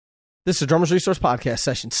This is Drummers Resource Podcast,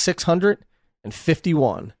 session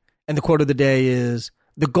 651. And the quote of the day is,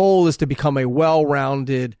 the goal is to become a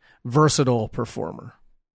well-rounded, versatile performer.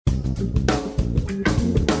 You're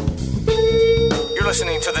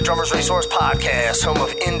listening to the Drummers Resource Podcast, home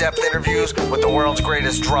of in-depth interviews with the world's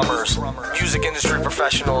greatest drummers, music industry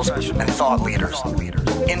professionals, and thought leaders.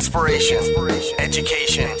 Inspiration,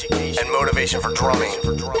 education, and motivation for drumming,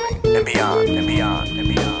 and beyond, and beyond,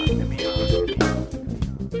 and beyond, and beyond.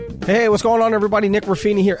 Hey, what's going on, everybody? Nick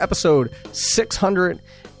Ruffini here, episode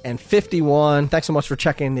 651. Thanks so much for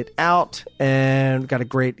checking it out. And we've got a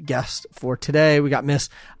great guest for today. We got Miss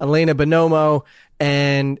Elena Bonomo,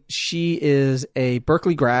 and she is a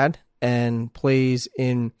Berklee grad and plays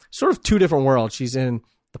in sort of two different worlds. She's in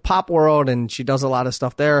the pop world and she does a lot of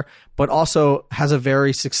stuff there, but also has a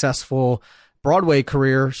very successful Broadway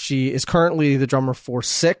career. She is currently the drummer for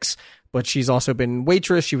Six, but she's also been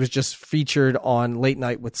waitress. She was just featured on Late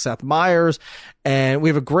Night with Seth Meyers. And we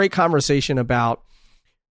have a great conversation about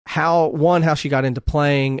how she got into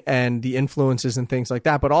playing and the influences and things like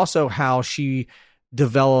that, but also how she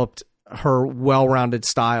developed her well-rounded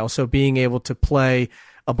style. So being able to play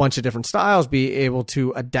a bunch of different styles, be able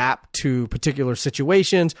to adapt to particular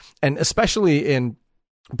situations, and especially in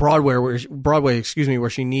Broadway, where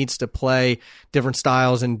she needs to play different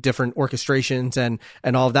styles and different orchestrations and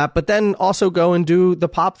all of that, but then also go and do the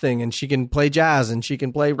pop thing, and she can play jazz and she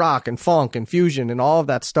can play rock and funk and fusion and all of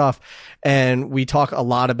that stuff. And we talk a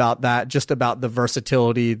lot about that, just about the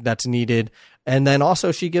versatility that's needed. And then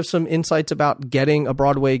also she gives some insights about getting a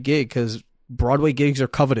Broadway gig, because Broadway gigs are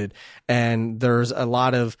coveted, and there's a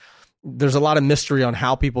lot of mystery on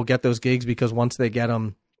how people get those gigs, because once they get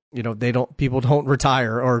them, people don't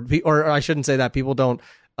retire, or I shouldn't say that, people don't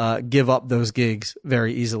give up those gigs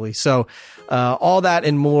very easily. So all that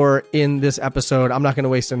and more in this episode. I'm not going to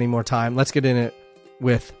waste any more time. Let's get in it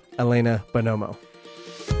with Elena Bonomo.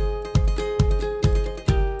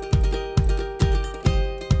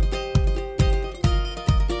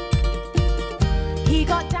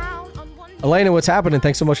 Elena, what's happening?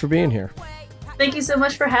 Thanks so much for being here. Thank you so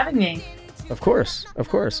much for having me. Of course.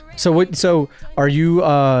 So are you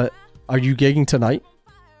gigging tonight?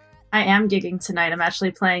 I am gigging tonight. I'm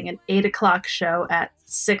actually playing an 8:00 show at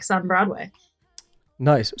 6 on Broadway.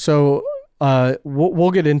 Nice. So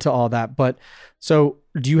we'll get into all that, but so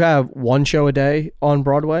do you have one show a day on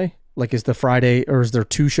Broadway? Like, is the Friday, or is there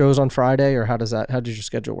two shows on Friday, or how does your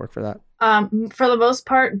schedule work for that? For the most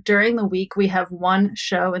part, during the week, we have one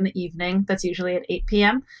show in the evening. That's usually at 8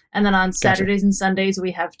 p.m. And then on Saturdays and Sundays,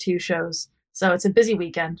 we have two shows. So it's a busy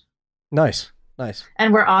weekend. Nice.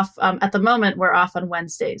 And we're off, at the moment, we're off on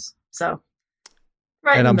Wednesdays. So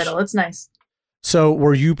right in the middle. It's nice. So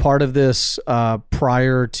were you part of this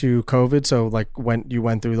prior to COVID? So like when you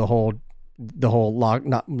went through the whole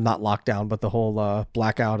not lockdown, but the whole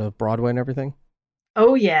blackout of Broadway and everything?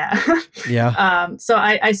 Oh yeah. Yeah. So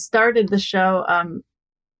I started the show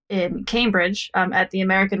in Cambridge at the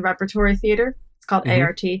American Repertory Theater. It's called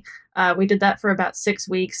ART. We did that for about 6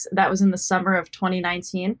 weeks. That was in the summer of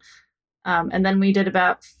 2019. And then we did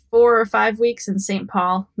about 4 or 5 weeks in St.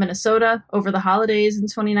 Paul, Minnesota over the holidays in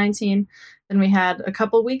 2019. Then we had a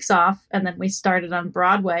couple weeks off, and then we started on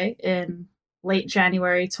Broadway in late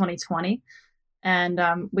January 2020. And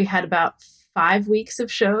we had about 5 weeks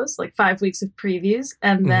of shows, like 5 weeks of previews.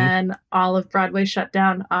 And then all of Broadway shut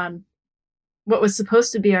down on what was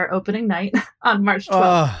supposed to be our opening night on March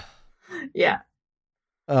 12th. Yeah.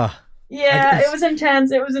 It was intense.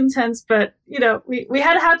 But we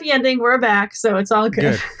had a happy ending. We're back. So it's all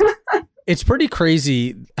good. It's pretty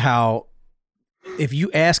crazy how if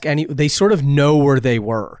you ask they sort of know where they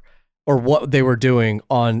were or what they were doing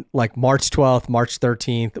on like March 12th, March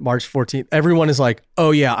 13th, March 14th. Everyone is like,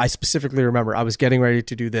 oh yeah, I specifically remember I was getting ready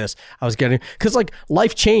to do this. Cause like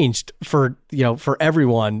life changed for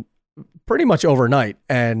everyone pretty much overnight.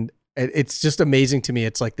 And it's just amazing to me.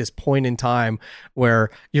 It's like this point in time where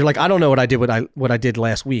you're like, I don't know what I did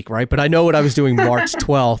last week. Right. But I know what I was doing March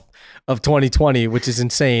 12th of 2020, which is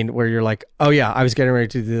insane, where you're like, oh yeah, I was getting ready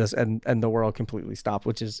to do this and the world completely stopped,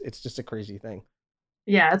 it's just a crazy thing.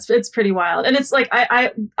 Yeah, it's pretty wild. And it's like,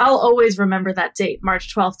 I'll always remember that date,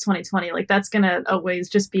 March 12th, 2020. Like that's going to always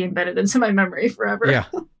just be embedded into my memory forever. Yeah.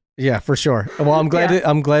 Yeah, for sure. Well, I'm glad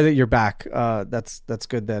that you're back. That's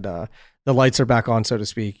good that the lights are back on, so to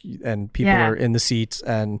speak, and people are in the seats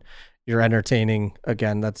and you're entertaining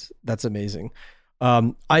again. That's amazing.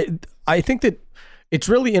 I think that it's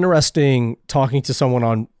really interesting talking to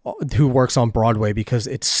someone who works on Broadway, because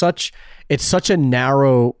it's such a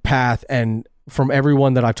narrow path, and from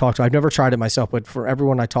everyone that I've talked to, I've never tried it myself, but for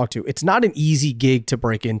everyone I talk to, it's not an easy gig to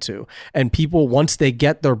break into. And people, once they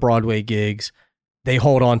get their Broadway gigs, they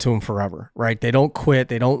hold on to them forever, right? They don't quit.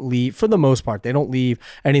 They don't leave. For the most part, they don't leave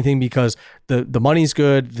anything because the money's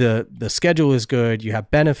good, the schedule is good, you have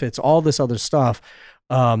benefits, all this other stuff.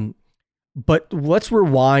 But let's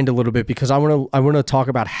rewind a little bit because I want to talk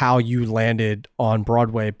about how you landed on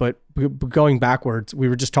Broadway. But going backwards, we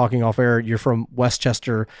were just talking off air. You're from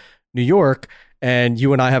Westchester, New York, and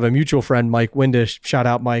you and I have a mutual friend, Mike Windish. Shout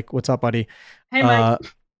out, Mike. What's up, buddy? Hey, Mike.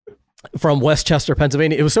 From Westchester,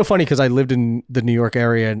 Pennsylvania. It was so funny because I lived in the New York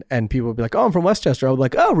area and people would be like, oh, I'm from Westchester. I was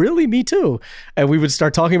like, oh, really? Me too. And we would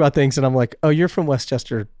start talking about things and I'm like, oh, you're from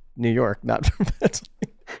Westchester, New York, not from Pennsylvania.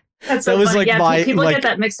 That's so funny. Yeah, people get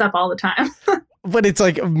that mixed up all the time. But it's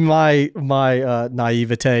like my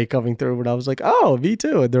naivete coming through when I was like, oh, me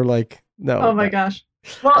too. And they're like, no. Oh my gosh.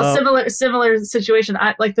 Well, similar situation.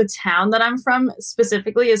 Like the town that I'm from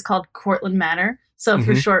specifically is called Cortland Manor. So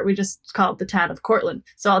for short, we just call it the town of Cortland.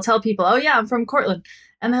 So I'll tell people, oh yeah, I'm from Cortland.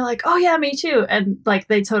 And they're like, oh yeah, me too. And like,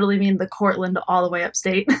 they totally mean the Cortland all the way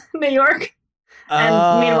upstate New York.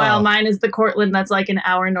 And meanwhile, mine is the Cortland that's like an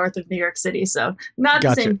hour north of New York City. So not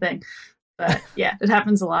the same thing, but yeah, it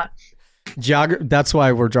happens a lot. That's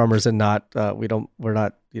why we're drummers and not, we're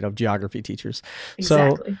not, geography teachers.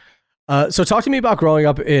 Exactly. So talk to me about growing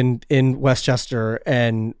up in Westchester,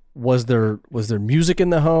 and was there music in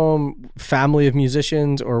the home, family of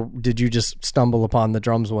musicians, or did you just stumble upon the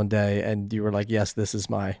drums one day and you were like, yes, this is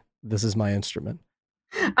my instrument?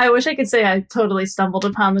 I wish I could say I totally stumbled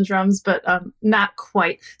upon the drums, but not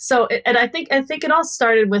quite. So, and I think it all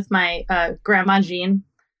started with my grandma Jean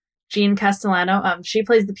Castellano. She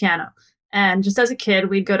plays the piano, and just as a kid,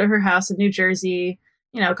 we'd go to her house in New Jersey,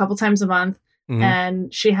 a couple times a month. Mm-hmm.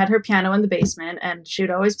 And she had her piano in the basement and she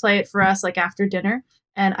would always play it for us like after dinner.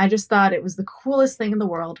 And I just thought it was the coolest thing in the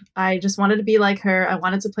world. I just wanted to be like her. I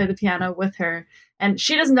wanted to play the piano with her. And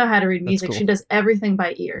she doesn't know how to read music. Cool. She does everything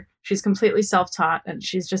by ear. She's completely self-taught and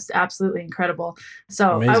she's just absolutely incredible.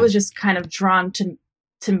 So amazing. I was just kind of drawn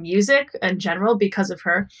to music in general because of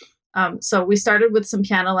her. So we started with some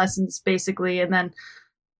piano lessons basically. And then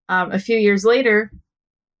a few years later,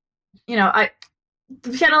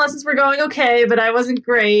 the piano lessons were going okay, but I wasn't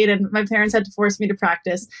great, and my parents had to force me to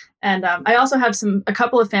practice. And I also have a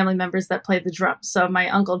couple of family members that play the drums. So my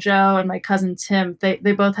Uncle Joe and my cousin Tim, they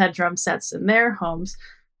both had drum sets in their homes.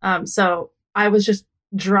 So I was just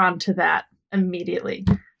drawn to that immediately.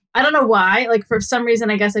 I don't know why. Like for some reason,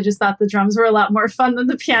 I guess I just thought the drums were a lot more fun than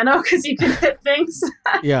the piano because you could hit things.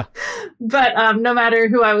 Yeah. But no matter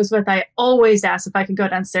who I was with, I always asked if I could go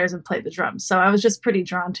downstairs and play the drums. So I was just pretty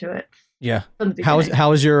drawn to it. Yeah.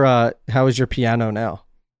 How is your piano now?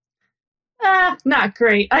 Not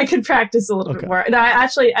great. I could practice a little bit more. No, I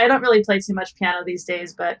don't really play too much piano these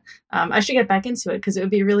days, but I should get back into it because it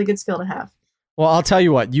would be a really good skill to have. Well, I'll tell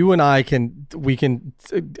you what, you and I can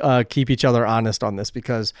keep each other honest on this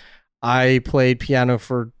because I played piano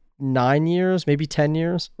for 9 years, maybe 10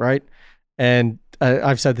 years, right? And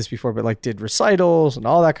I've said this before, but like did recitals and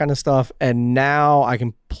all that kind of stuff. And now I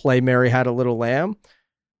can play Mary Had a Little Lamb.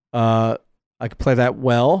 I could play that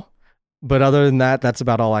well, but other than that, that's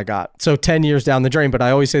about all I got. So 10 years down the drain, but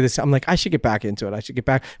I always say this, I'm like, I should get back into it. I should get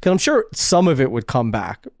back because I'm sure some of it would come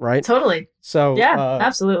back. Right. Totally. So yeah,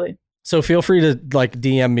 absolutely. So feel free to like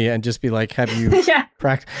DM me and just be like, have you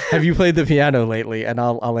have you played the piano lately? And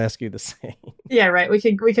I'll ask you the same. Yeah, right. We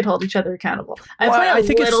could hold each other accountable. I play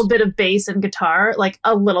a little bit of bass and guitar, like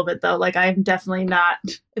a little bit though. Like I'm definitely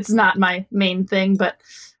it's not my main thing, but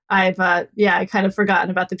I've I kind of forgotten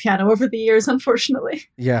about the piano over the years, unfortunately.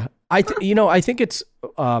 Yeah. I think it's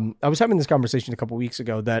I was having this conversation a couple weeks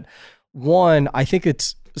ago that one, I think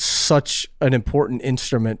it's such an important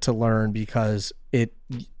instrument to learn because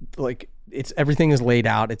everything is laid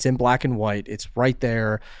out. It's in black and white. It's right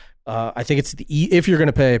there. I think it's if you're going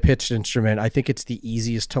to play a pitched instrument, I think it's the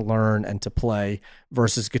easiest to learn and to play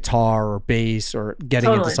versus guitar or bass or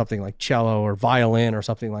getting into something like cello or violin or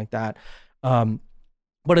something like that.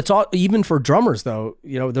 But it's all, even for drummers though,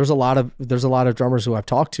 there's a lot of drummers who I've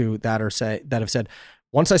talked to that have said,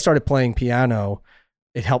 once I started playing piano,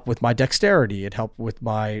 it helped with my dexterity. It helped with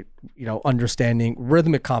my, understanding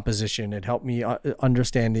rhythmic composition. It helped me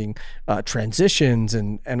understanding transitions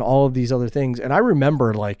and all of these other things. And I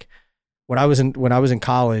remember like when I was in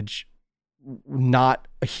college, not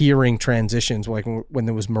hearing transitions, like when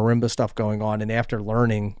there was marimba stuff going on. And after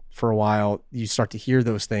learning for a while, you start to hear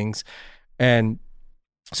those things. And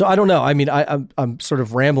so I don't know. I mean, I'm sort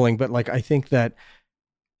of rambling, but like, I think that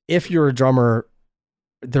if you're a drummer,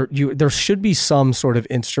 there should be some sort of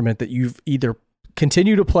instrument that you've either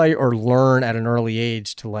continue to play or learn at an early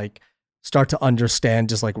age to like start to understand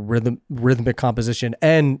just like rhythmic composition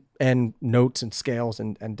and notes and scales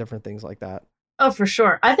and different things like that. Oh, for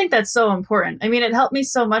sure. I think that's so important. I mean, it helped me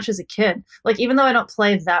so much as a kid. Like, even though I don't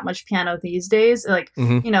play that much piano these days, like,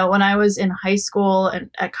 you know, when I was in high school and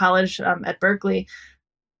at college at Berklee,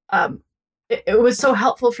 it was so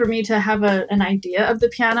helpful for me to have an idea of the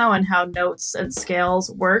piano and how notes and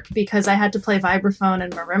scales work, because I had to play vibraphone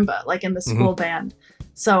and marimba, like in the school band.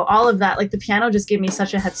 So all of that, like the piano just gave me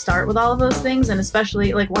such a head start with all of those things. And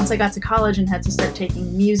especially like once I got to college and had to start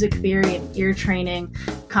taking music theory and ear training,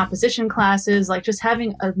 composition classes, like just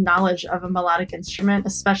having a knowledge of a melodic instrument,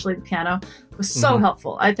 especially the piano, was so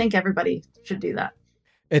helpful. I think everybody should do that.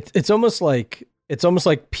 It's almost like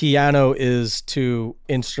piano is to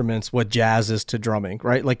instruments what jazz is to drumming,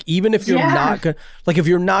 right? Like even if you're not gonna, like if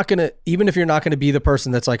you're not gonna be the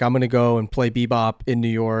person that's like, I'm gonna go and play bebop in New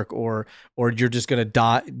York, or you're just gonna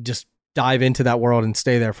dive into that world and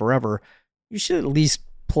stay there forever, you should at least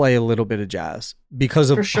play a little bit of jazz because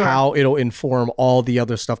of how it'll inform all the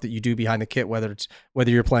other stuff that you do behind the kit, whether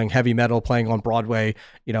you're playing heavy metal, playing on Broadway,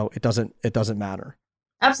 you know, it doesn't matter.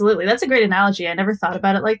 Absolutely. That's a great analogy. I never thought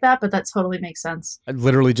about it like that, but that totally makes sense. I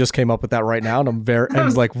literally just came up with that right now, and I'm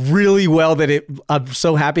like really well I'm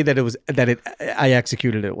so happy that I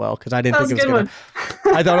executed it well, because I didn't think it was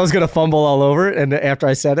I thought I was gonna fumble all over it, and after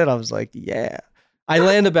I said it, I was like, yeah. I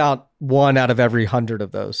land about 1 out of every 100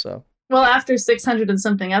 of those, so. Well, after 600 and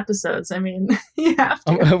something episodes, I mean, you have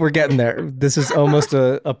to. We're getting there. This is almost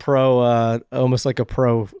a pro, almost like a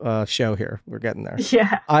pro show here. We're getting there.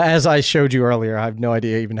 Yeah. As I showed you earlier, I have no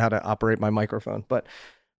idea even how to operate my microphone. But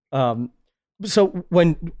so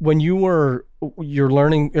when you're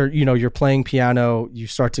learning, or you know, you're playing piano, you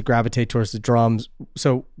start to gravitate towards the drums.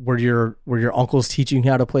 So were your uncles teaching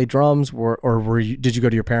you how to play drums, or did you go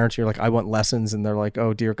to your parents? You're like, I want lessons, and they're like,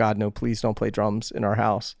 oh dear God, no, please don't play drums in our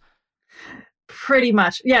house. Pretty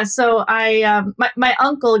much. Yeah. So my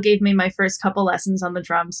uncle gave me my first couple lessons on the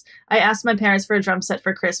drums. I asked my parents for a drum set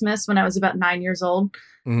for Christmas when I was about 9 years old.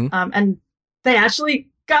 And they actually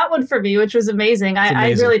got one for me, which was amazing.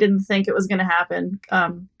 I really didn't think it was going to happen.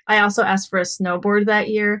 I also asked for a snowboard that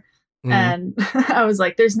year. And I was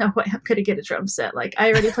like, there's no way I'm going to get a drum set. Like,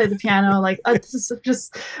 I already played the piano. Like,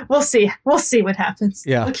 we'll see. We'll see what happens.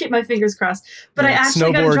 Yeah. I'll keep my fingers crossed. But I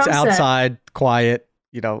actually got a drum set. Snowboards outside, quiet,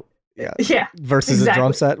 you know. Yeah. Versus a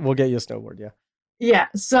drum set, we'll get you a snowboard. Yeah. Yeah.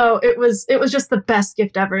 So it was just the best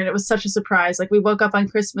gift ever. And it was such a surprise. Like, we woke up on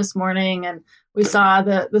Christmas morning and we saw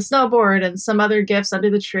the snowboard and some other gifts under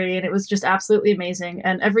the tree. And it was just absolutely amazing.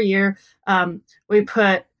 And every year we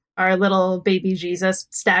put our little baby Jesus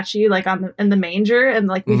statue like in the manger. And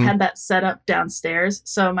like we had that set up downstairs.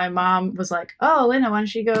 So my mom was like, oh, Elena, why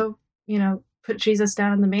don't you go, you know, put Jesus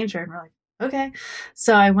down in the manger? And we're like, okay.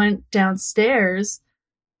 So I went downstairs.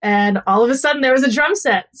 And all of a sudden there was a drum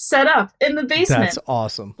set up in the basement. That's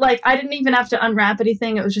awesome. Like, I didn't even have to unwrap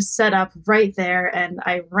anything. It was just set up right there. And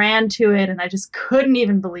I ran to it and I just couldn't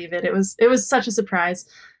even believe it. It was such a surprise.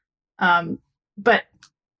 But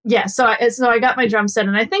yeah, so I got my drum set.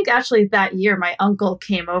 And I think actually that year my uncle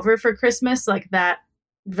came over for Christmas, like that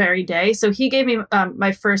very day. So he gave me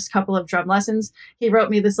my first couple of drum lessons. He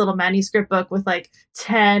wrote me this little manuscript book with like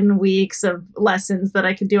 10 weeks of lessons that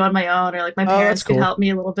I could do on my own, or like my parents could help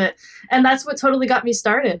me a little bit. And that's what totally got me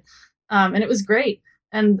started. And it was great.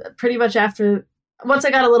 And pretty much once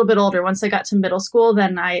I got a little bit older, once I got to middle school,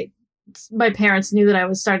 then my parents knew that I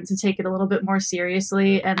was starting to take it a little bit more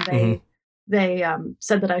seriously. And they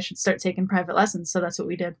said that I should start taking private lessons. So that's what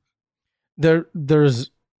we did.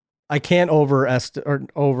 I can't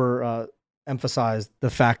emphasize the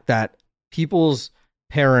fact that people's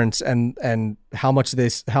parents and how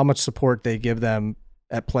much support they give them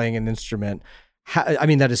at playing an instrument. I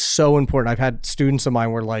mean, that is so important. I've had students of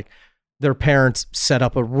mine where like their parents set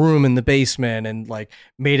up a room in the basement and like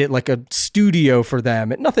made it like a studio for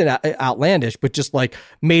them, and nothing outlandish, but just like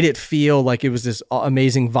made it feel like it was this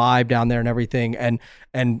amazing vibe down there and everything, and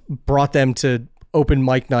brought them to open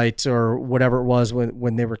mic nights or whatever it was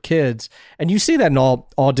when they were kids. And you see that in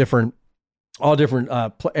all different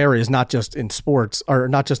areas, not just in sports, or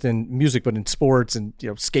not just in music, but in sports. And, you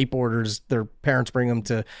know, skateboarders, their parents bring them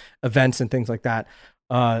to events and things like that.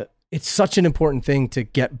 It's such an important thing to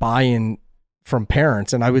get buy-in from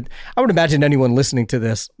parents. And I would imagine anyone listening to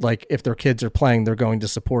this, like if their kids are playing, they're going to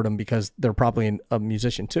support them because they're probably a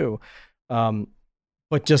musician too. But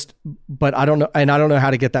I don't know. And I don't know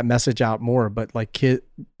how to get that message out more, but like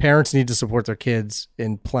parents need to support their kids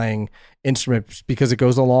in playing instruments because it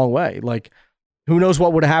goes a long way. Like, who knows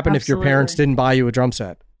what would have happened if your parents didn't buy you a drum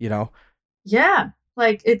set, you know? Yeah.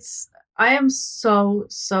 Like I am so,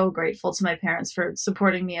 so grateful to my parents for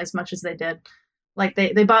supporting me as much as they did. Like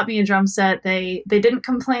they bought me a drum set. They didn't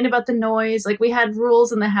complain about the noise. Like we had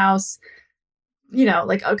rules in the house,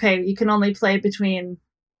 like, okay, you can only play between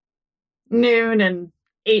noon and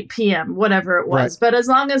 8 p.m., whatever it Right. was. But as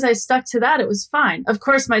long as I stuck to that, it was fine. Of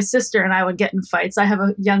course, my sister and I would get in fights. I have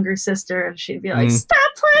a younger sister, and she'd be like, Mm.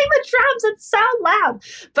 stop playing the drums, it's so loud.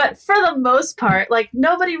 But for the most part, like,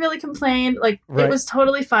 nobody really complained. Like, Right. it was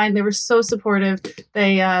totally fine. They were so supportive.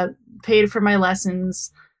 They paid for my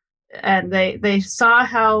lessons, and they saw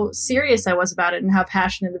how serious I was about it and how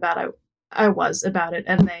passionate about I was about it.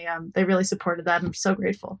 And they really supported that. I'm so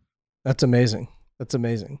grateful. That's amazing. That's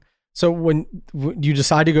amazing. So when you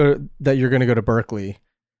decide to that you're going to go to Berklee,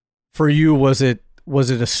 for you, was it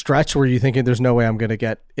a stretch? Were you thinking there's no way I'm going to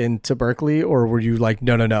get into Berklee, or were you like,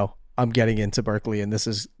 no, I'm getting into Berklee, and this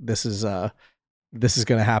is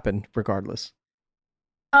going to happen regardless?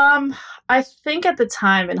 I think at the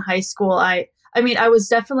time in high school, I mean, I was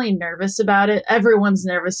definitely nervous about it. Everyone's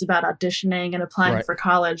nervous about auditioning and applying Right. for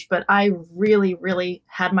college, but I really, really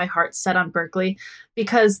had my heart set on Berklee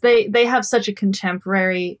because they have such a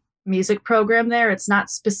contemporary music program there. It's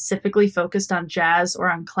not specifically focused on jazz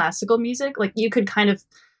or on classical music. Like you could kind of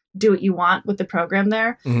do what you want with the program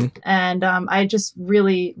there. Mhm. And I just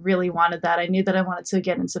really, really wanted that. I knew that I wanted to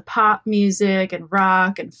get into pop music and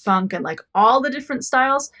rock and funk and like all the different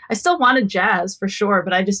styles. I still wanted jazz for sure,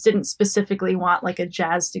 but I just didn't specifically want like a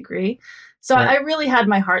jazz degree. So Right. I really had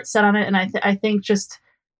my heart set on it. And I think just,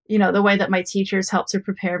 the way that my teachers helped to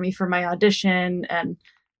prepare me for my audition and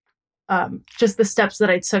just the steps that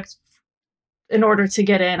I took in order to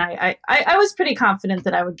get in, I was pretty confident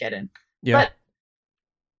that I would get in. Yeah.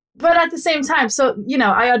 But at the same time, so,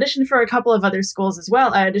 I auditioned for a couple of other schools as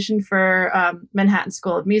well. I auditioned for Manhattan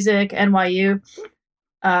School of Music, NYU.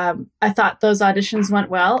 I thought those auditions went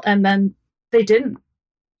well, and then they didn't.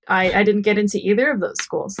 I didn't get into either of those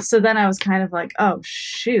schools. So then I was kind of like, oh,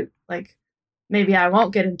 shoot, like maybe I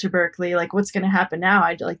won't get into Berklee. Like what's going to happen now?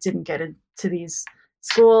 I like didn't get into these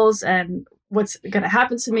schools, and what's going to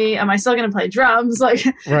happen to me? Am I still going to play drums? Like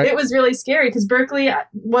Right. it was really scary because Berklee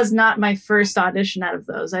was not my first audition out of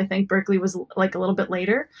those. I think Berklee was like a little bit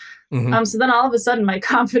later. Mhm. So then all of a sudden my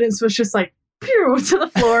confidence was just like pew to the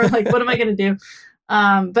floor. Like, what am I going to do?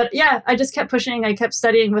 But yeah, I just kept pushing. I kept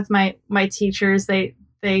studying with my teachers. They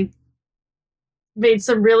made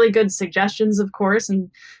some really good suggestions, of course,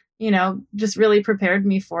 and just really prepared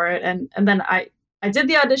me for it. And then I did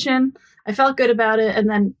the audition. I felt good about it, and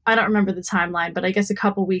then I don't remember the timeline, but I guess a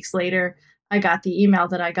couple weeks later, I got the email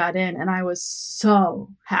that I got in, and I was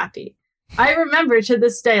so happy. I remember to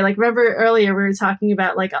this day, like remember earlier we were talking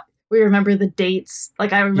about like we remember the dates.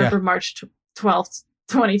 Like I remember March 12th,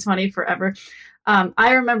 2020 forever.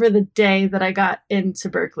 I remember the day that I got into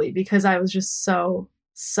Berklee because I was just so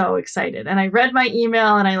excited. And I read my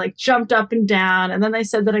email and I like jumped up and down, and then they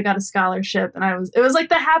said that I got a scholarship, and it was like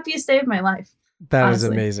the happiest day of my life. That honestly.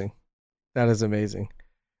 is amazing. That is amazing.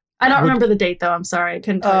 I don't remember the date though. I'm sorry. I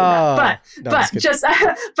couldn't tell you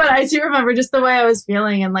that. But I do remember just the way I was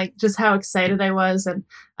feeling and like just how excited I was. And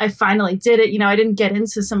I finally did it. I didn't get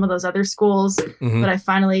into some of those other schools, but I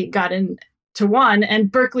finally got into one, and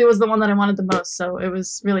Berklee was the one that I wanted the most. So it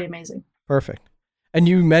was really amazing. Perfect. And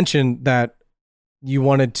you mentioned that you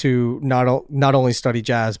wanted to not only study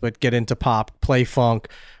jazz, but get into pop, play funk.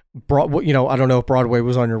 I don't know if Broadway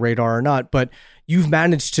was on your radar or not, but you've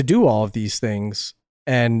managed to do all of these things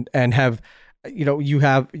and have, you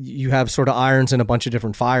have sort of irons in a bunch of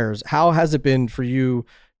different fires. How has it been for you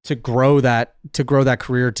to grow that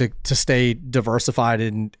career, to stay diversified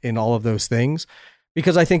in all of those things?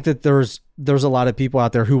 Because I think that there's a lot of people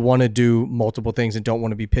out there who want to do multiple things and don't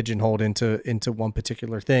want to be pigeonholed into one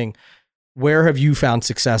particular thing. Where have you found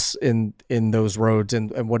success in those roads,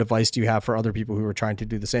 and what advice do you have for other people who are trying to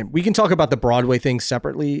do the same? We can talk about the Broadway thing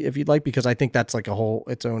separately if you'd like, because I think that's like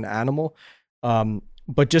its own animal.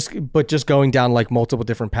 But just going down like multiple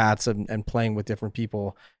different paths and playing with different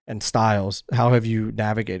people and styles, how have you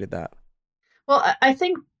navigated that? Well, I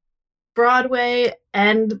think Broadway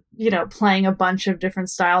and, playing a bunch of different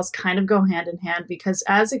styles kind of go hand in hand, because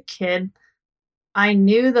as a kid, I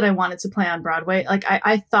knew that I wanted to play on Broadway. Like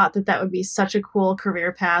I thought that would be such a cool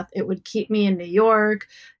career path. It would keep me in New York.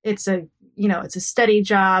 It's a steady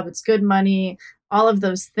job. It's good money. All of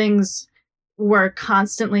those things were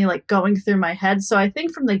constantly like going through my head. So I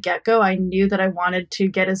think from the get-go, I knew that I wanted to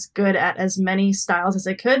get as good at as many styles as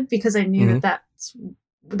I could, because I knew that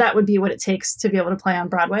would be what it takes to be able to play on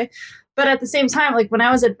Broadway. But at the same time, like when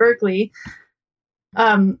I was at Berklee,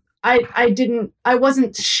 I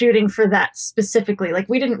wasn't shooting for that specifically. Like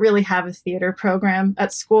we didn't really have a theater program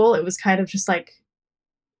at school. It was kind of just like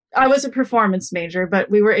I was a performance major,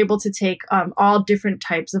 but we were able to take all different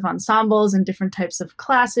types of ensembles and different types of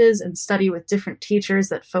classes and study with different teachers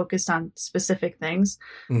that focused on specific things.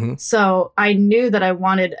 Mm-hmm. So I knew that I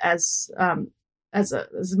wanted as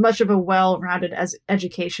much of a well-rounded as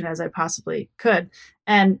education as I possibly could.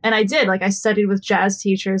 And I did. Like I studied with jazz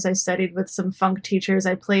teachers, I studied with some funk teachers,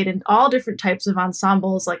 I played in all different types of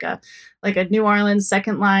ensembles, like a New Orleans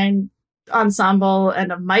second line ensemble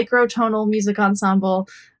and a microtonal music ensemble.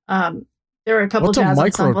 There were a couple What's jazz a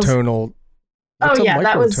ensembles. microtonal? What's a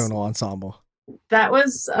microtonal ensemble? That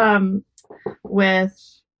was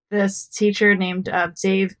with this teacher named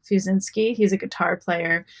Dave Fusinski. He's a guitar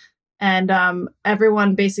player, and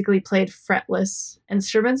everyone basically played fretless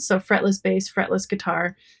instruments, so fretless bass, fretless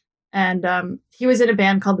guitar, and he was in a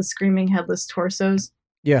band called the Screaming Headless Torsos.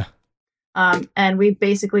 Yeah. And we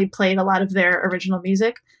basically played a lot of their original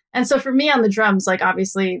music. And so for me on the drums, like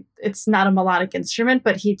obviously it's not a melodic instrument,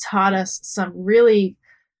 but he taught us some really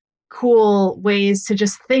cool ways to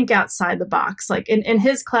just think outside the box. Like in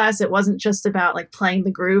his class, it wasn't just about like playing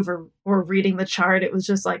the groove or reading the chart. It was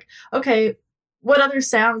just like, okay, what other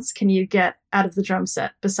sounds can you get out of the drum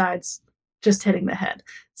set besides just hitting the head?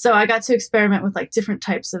 So I got to experiment with like different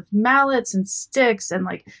types of mallets and sticks and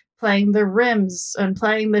like playing the rims and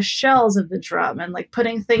playing the shells of the drum and like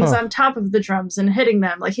putting things on top of the drums and hitting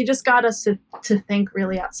them. Like he just got us to think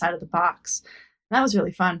really outside of the box. And that was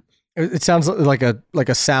really fun. It sounds like a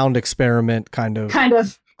sound experiment kind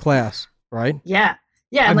of class, right? Yeah.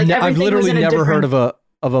 Yeah. I've literally never heard of a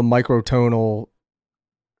microtonal.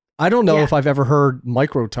 I don't know if I've ever heard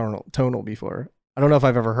microtonal before. I don't know if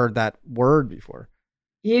I've ever heard that word before.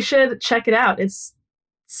 You should check it out. It's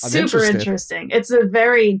super interesting. It's a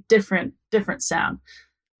very different sound.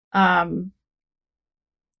 Yeah,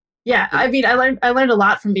 I mean, I learned a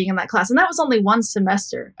lot from being in that class, and that was only one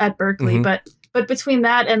semester at Berklee. Mm-hmm. But between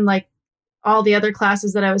that and like all the other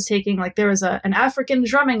classes that I was taking, like there was an African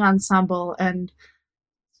drumming ensemble, and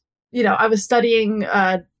you know, I was studying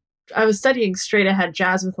straight ahead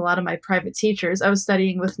jazz with a lot of my private teachers. I was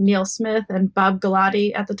studying with Neil Smith and Bob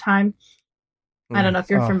Galati at the time. I don't know if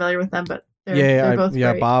you're familiar with them, but they're both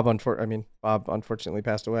great. Bob unfortunately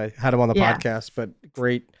passed away. Had him on the podcast, but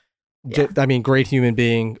great. Yeah. I mean, great human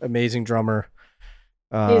being, amazing drummer.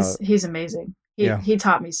 He's amazing. He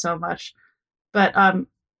taught me so much. But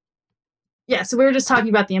so we were just talking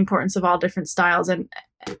about the importance of all different styles, and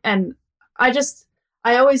I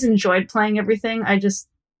always enjoyed playing everything. I just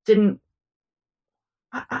didn't.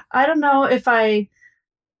 I don't know if I'm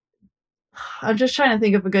just trying to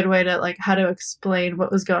think of a good way to like how to explain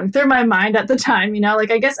what was going through my mind at the time, you know, like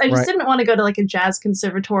I guess I just didn't want to go to like a jazz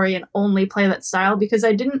conservatory and only play that style because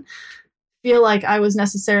I didn't feel like I was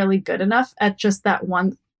necessarily good enough at just that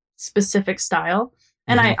one specific style.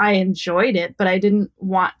 And I enjoyed it, but I didn't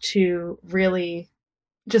want to really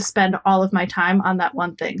just spend all of my time on that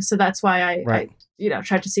one thing. So that's why I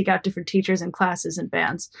tried to seek out different teachers and classes and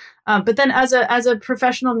bands. But then as a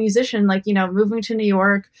professional musician, like, you know, moving to New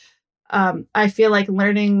York, I feel like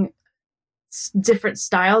learning different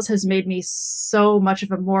styles has made me so much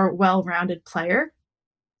of a more well-rounded player.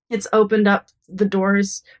 It's opened up the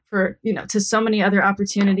doors for, you know, to so many other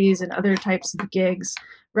opportunities and other types of gigs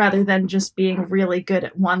rather than just being really good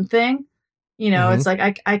at one thing. You know, it's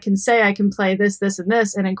like I can say I can play this, this, and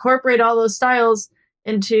this and incorporate all those styles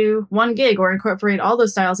into one gig or incorporate all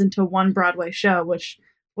those styles into one Broadway show, which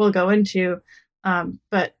we'll go into.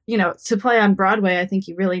 But, you know, to play on Broadway, I think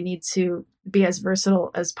you really need to be as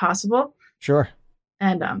versatile as possible. Sure.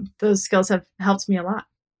 And those skills have helped me a lot.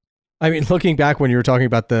 I mean, looking back when you were talking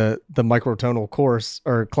about the microtonal course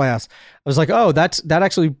or class, I was like, oh, that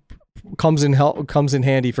actually comes in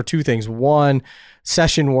handy for two things. One,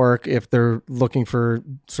 session work, if they're looking for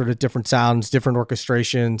sort of different sounds, different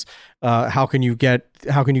orchestrations, how can you get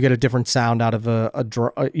a different sound out of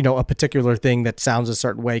a particular thing that sounds a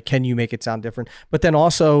certain way? Can you make it sound different? But then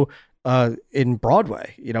also in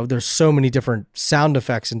Broadway, you know, there's so many different sound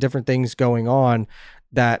effects and different things going on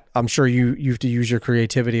that I'm sure you have to use your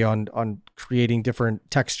creativity on creating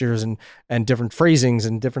different textures and different phrasings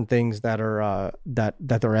and different things that are that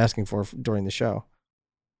they're asking for during the show.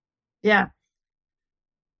 Yeah.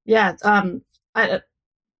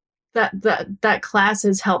 That class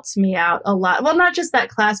has helped me out a lot. Well, not just that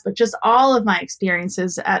class, but just all of my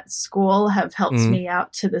experiences at school have helped me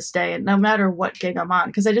out to this day. And no matter what gig I'm on,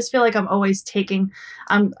 because I just feel like I'm always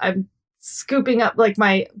I'm scooping up like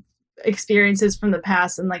my experiences from the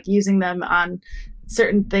past and like using them on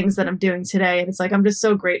certain things that I'm doing today. And it's like, I'm just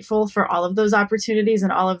so grateful for all of those opportunities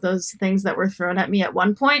and all of those things that were thrown at me at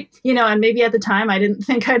one point, and maybe at the time I didn't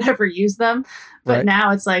think I'd ever use them. But Right.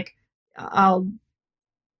 now it's like, I'll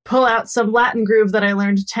pull out some Latin groove that I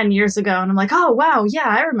learned 10 years ago. And I'm like, oh, wow. Yeah,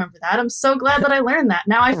 I remember that. I'm so glad that I learned that.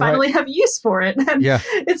 Now I finally Right. have use for it. And Yeah.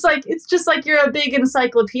 it's just like you're a big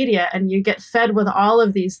encyclopedia and you get fed with all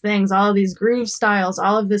of these things, all of these groove styles,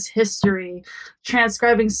 all of this history,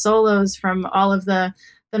 transcribing solos from all of the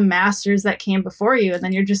masters that came before you. And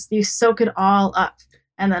then you soak it all up.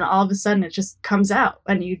 And then all of a sudden it just comes out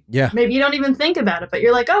and Yeah. maybe you don't even think about it, but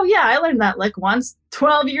you're like, oh yeah, I learned that lick once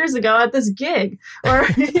 12 years ago at this gig or,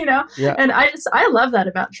 Yeah. and I love that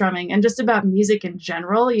about drumming and just about music in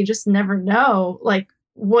general. You just never know like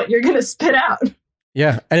what you're going to spit out.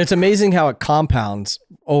 Yeah. And it's amazing how it compounds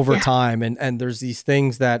over Yeah. time. And there's these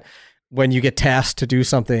things that when you get tasked to do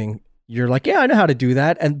something, you're like, yeah, I know how to do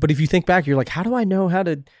that. But if you think back, you're like, how do I know how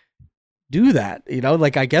to do that?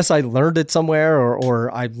 Like, I guess I learned it somewhere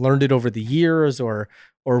or I've learned it over the years or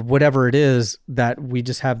whatever it is, that we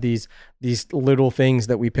just have these little things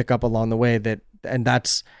that we pick up along the way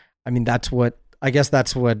that's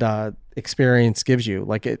what experience gives you.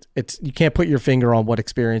 Like it's, you can't put your finger on what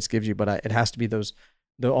experience gives you, but it has to be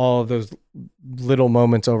all of those little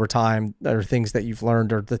moments over time that are things that you've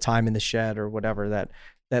learned or the time in the shed or whatever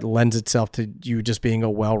that lends itself to you just being a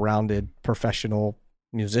well-rounded professional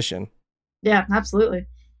musician. Yeah, absolutely.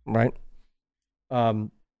 Right.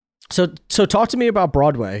 So talk to me about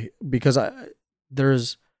Broadway, because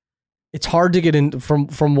it's hard to get in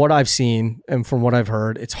from what I've seen and from what I've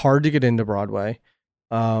heard, it's hard to get into Broadway.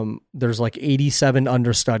 There's like 87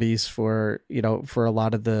 understudies for a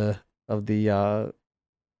lot of the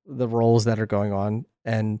roles that are going on.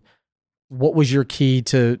 And what was your key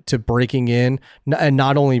to breaking in, and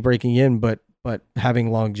not only breaking in, but having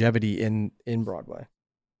longevity in Broadway?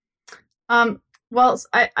 Well,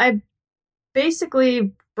 I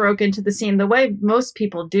basically broke into the scene the way most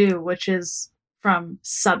people do, which is from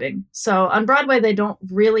subbing. So on Broadway, they don't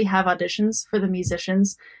really have auditions for the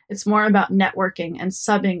musicians. It's more about networking and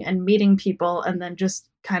subbing and meeting people and then just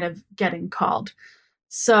kind of getting called.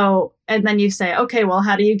 So, and then you say, okay, well,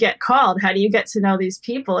 how do you get called? How do you get to know these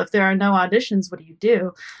people? If there are no auditions, what do you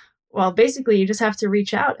do? Well, basically, you just have to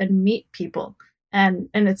reach out and meet people. And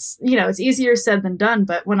it's, it's easier said than done.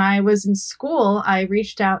 But when I was in school, I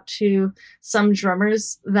reached out to some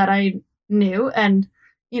drummers that I knew. And,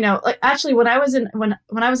 like actually when I was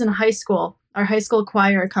in high school, our high school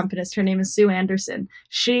choir accompanist, her name is Sue Anderson.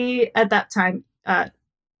 She, at that time,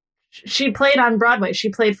 she played on Broadway. She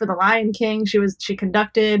played for The Lion King. She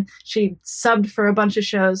conducted, she subbed for a bunch of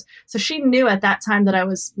shows. So she knew at that time that I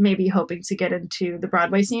was maybe hoping to get into the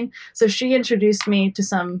Broadway scene. So she introduced me to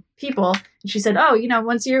some people and she said, oh,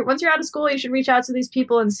 once you're out of school, you should reach out to these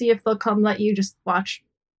people and see if they'll come let you just watch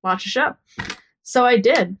a show. So I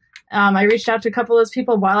did. I reached out to a couple of those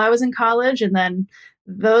people while I was in college, and then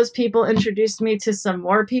those people introduced me to some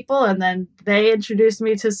more people, and then they introduced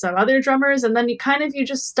me to some other drummers, and then you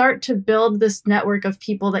just start to build this network of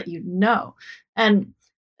people that you know. And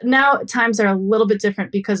now times are a little bit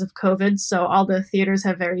different because of COVID, so all the theaters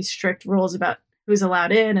have very strict rules about who's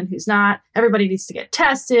allowed in and who's not. Everybody needs to get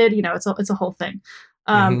tested. It's a whole thing.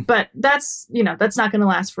 But that's not going to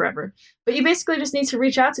last forever. But you basically just need to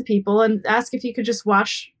reach out to people and ask if you could just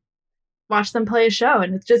watch them play a show.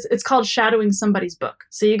 And it's called shadowing somebody's book.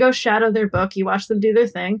 So you go shadow their book, you watch them do their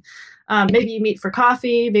thing. Maybe you meet for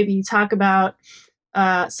coffee, maybe you talk about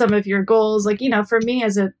some of your goals. Like, for me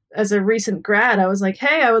as a recent grad, I was like,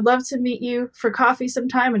 hey, I would love to meet you for coffee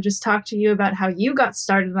sometime and just talk to you about how you got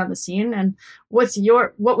started on the scene and what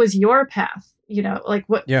was your path? Like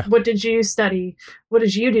what did you study? What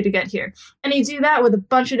did you do to get here? And you do that with a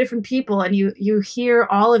bunch of different people, and you hear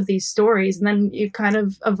all of these stories, and then you kind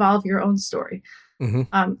of evolve your own story.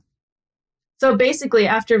 Mm-hmm. So basically,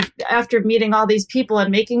 after meeting all these people and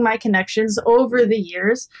making my connections over the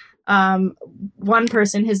years, one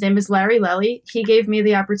person, his name is Larry Lelly, he gave me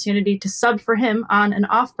the opportunity to sub for him on an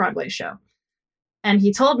off-Broadway show. And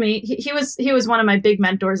he told me, he was one of my big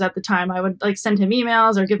mentors at the time. I would like send him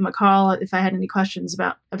emails or give him a call if I had any questions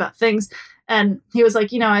about things. And he was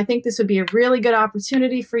like, I think this would be a really good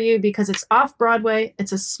opportunity for you because it's off Broadway.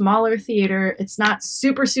 It's a smaller theater. It's not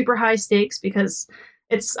super, super high stakes because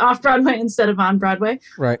it's off Broadway instead of on Broadway.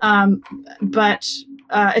 Right. But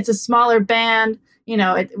it's a smaller band.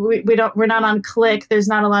 We're not on click. There's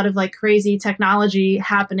not a lot of like crazy technology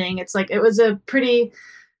happening. It's like, it was a pretty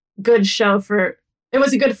good show it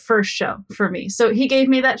was a good first show for me. So he gave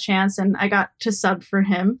me that chance and I got to sub for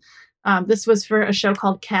him. This was for a show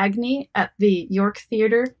called Cagney at the York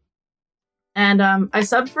Theater. And I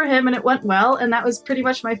subbed for him, and it went well. And that was pretty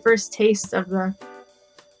much my first taste of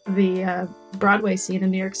the Broadway scene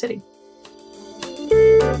in New York City.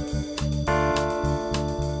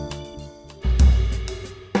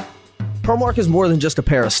 ProMark is more than just a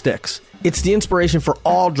pair of sticks. It's the inspiration for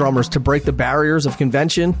all drummers to break the barriers of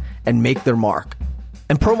convention and make their mark.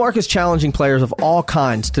 And ProMark is challenging players of all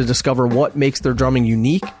kinds to discover what makes their drumming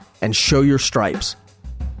unique and show your stripes.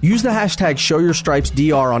 Use the hashtag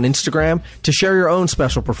ShowYourStripesDR on Instagram to share your own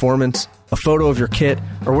special performance, a photo of your kit,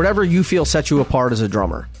 or whatever you feel sets you apart as a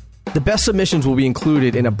drummer. The best submissions will be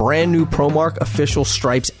included in a brand new ProMark official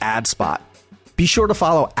Stripes ad spot. Be sure to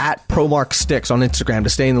follow @ProMarkSticks on Instagram to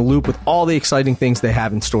stay in the loop with all the exciting things they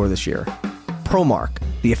have in store this year. ProMark,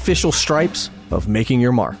 the official stripes of making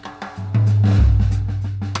your mark.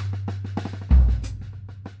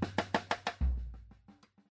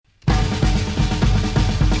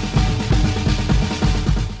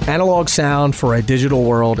 Analog sound for a digital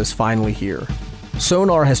world is finally here.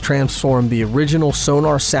 Sonar has transformed the original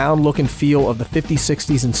Sonar sound, look, and feel of the 50s,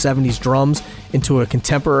 60s, and 70s drums into a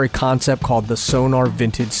contemporary concept called the Sonar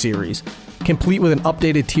Vintage Series. Complete with an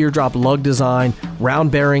updated teardrop lug design,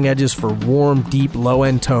 round bearing edges for warm, deep,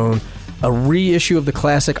 low-end tone, a reissue of the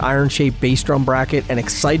classic iron-shaped bass drum bracket, and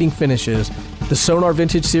exciting finishes, the Sonar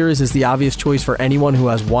Vintage Series is the obvious choice for anyone who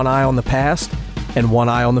has one eye on the past and one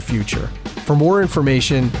eye on the future. For more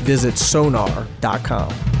information, visit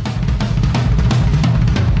sonar.com.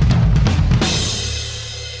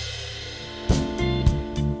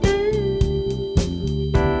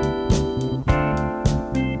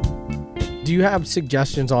 Do you have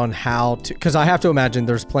suggestions on how to, because I have to imagine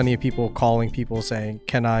there's plenty of people calling people saying,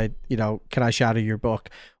 can I shadow your book,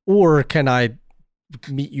 or can I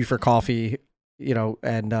meet you for coffee,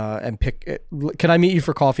 and pick it? Can I meet you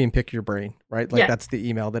for coffee and pick your brain? Right. Like, yeah. That's the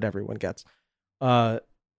email that everyone gets. Do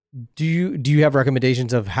you have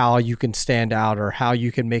recommendations of how you can stand out, or how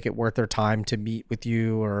you can make it worth their time to meet with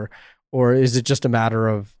you, or is it just a matter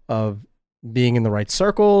of being in the right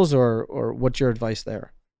circles, or what's your advice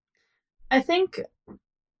there? I think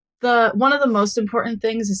one of the most important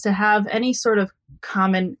things is to have any sort of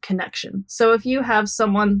common connection. So if you have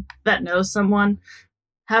someone that knows someone,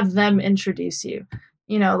 have them introduce you.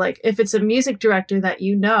 Like if it's a music director that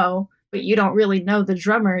you know, but you don't really know the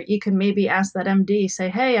drummer, you can maybe ask that MD, say,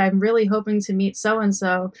 hey, I'm really hoping to meet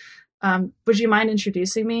so-and-so. Would you mind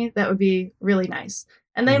introducing me? That would be really nice.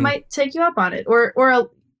 And they might take you up on it. Or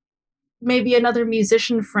maybe another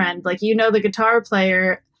musician friend, like, the guitar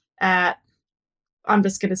player at, I'm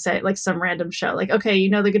just going to say, like, some random show. Like, okay,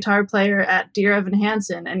 the guitar player at Dear Evan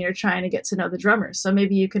Hansen, and you're trying to get to know the drummer. So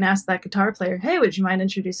maybe you can ask that guitar player, hey, would you mind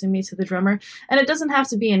introducing me to the drummer? And it doesn't have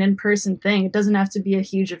to be an in-person thing. It doesn't have to be a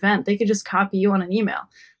huge event. They could just copy you on an email,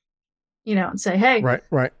 and say, hey,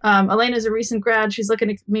 right. Elena's a recent grad. She's looking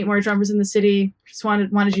to meet more drummers in the city. Just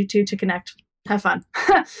wanted you two to connect. Have fun.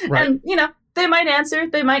 Right. And, they might answer,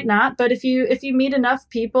 they might not. But if you meet enough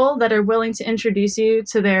people that are willing to introduce you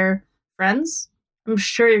to their friends, I'm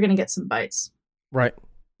sure you're going to get some bites. Right.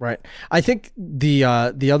 I think the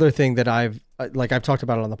other thing that I've talked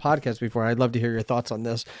about it on the podcast before, I'd love to hear your thoughts on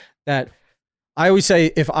this, that I always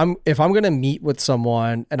say, if I'm going to meet with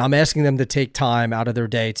someone and I'm asking them to take time out of their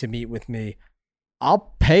day to meet with me,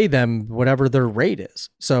 I'll pay them whatever their rate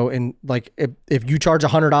is. So if you charge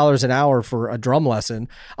 $100 an hour for a drum lesson,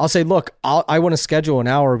 I'll say, look, I want to schedule an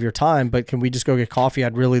hour of your time, but can we just go get coffee?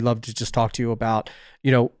 I'd really love to just talk to you about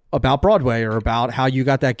Broadway, or about how you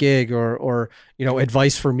got that gig, or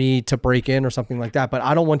advice for me to break in, or something like that. But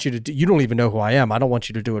I don't want you to you don't even know who I am. I don't want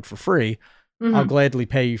you to do it for free. Mm-hmm. I'll gladly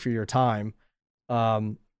pay you for your time.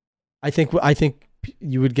 I think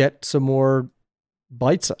you would get some more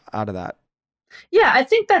bites out of that. Yeah, I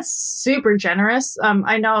think that's super generous.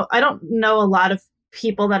 I don't know a lot of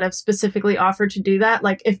people that have specifically offered to do that,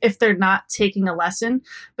 like if they're not taking a lesson,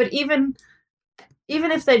 but even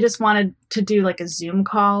if they just wanted to do like a Zoom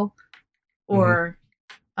call, or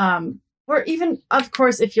or even, of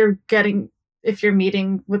course, if you're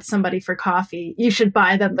meeting with somebody for coffee, you should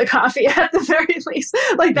buy them the coffee at the very least.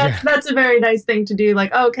 Like that's a very nice thing to do.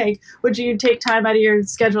 Like, okay, would you take time out of your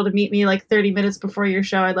schedule to meet me like 30 minutes before your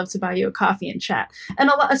show? I'd love to buy you a coffee and chat. And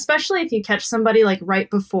especially if you catch somebody like right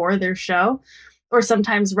before their show, or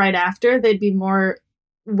sometimes right after, they'd be more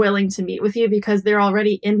willing to meet with you because they're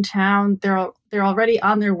already in town. They're already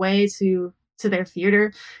on their way to their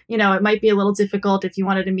theater. It might be a little difficult if you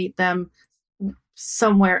wanted to meet them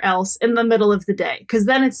somewhere else in the middle of the day, because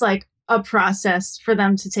then it's like a process for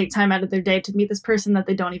them to take time out of their day to meet this person that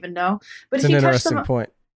they don't even know. But it's if you catch them,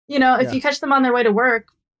 point. If you catch them on their way to work,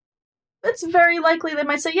 it's very likely they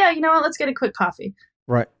might say, yeah, you know what, let's get a quick coffee.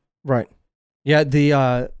 Right. Yeah,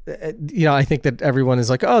 I think that everyone is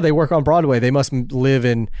like, oh, they work on Broadway, they must live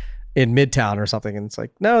in Midtown or something, and it's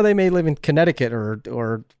like, no, they may live in Connecticut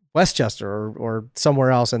or Westchester or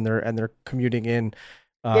somewhere else, and they're commuting in,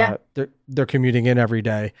 Yeah. they're commuting in every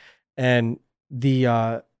day, and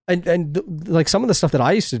the like some of the stuff that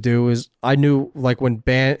I used to do is I knew like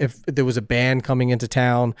if there was a band coming into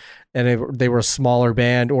town and they were a smaller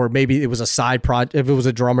band, or maybe it was a side project, if it was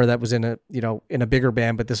a drummer that was in a bigger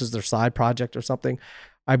band, but this is their side project or something,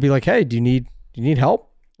 I'd be like, hey, do you need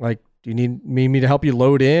help? Like, do you need me to help you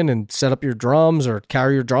load in and set up your drums or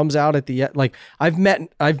carry your drums out at the, like I've met,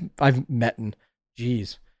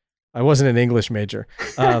 geez, I wasn't an English major.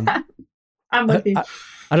 I'm with you.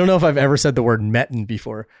 I don't know if I've ever said the word metin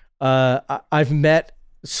before. I've met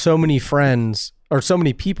so many friends, or so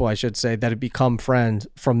many people, I should say, that have become friends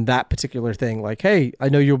from that particular thing. Like, hey, I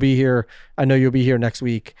know you'll be here. I know you'll be here next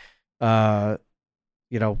week. I'll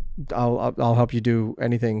help you do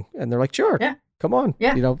anything. And they're like, sure, Yeah. come on.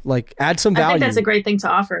 Yeah. Like add some value. I think that's a great thing to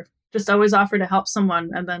offer. Just always offer to help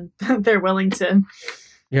someone, and then they're willing to.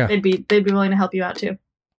 Yeah. They'd be willing to help you out too.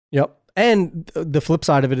 Yep. And the flip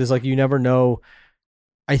side of it is like, you never know.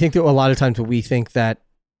 I think that a lot of times we think that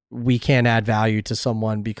we can't add value to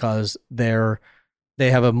someone because they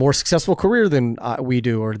have a more successful career than we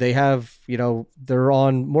do, or they have, they're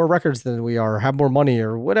on more records than we are, or have more money,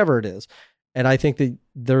 or whatever it is. And I think that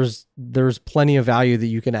there's plenty of value that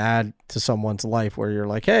you can add to someone's life where you're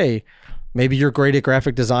like, hey, maybe you're great at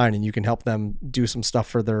graphic design and you can help them do some stuff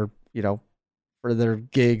for their, for their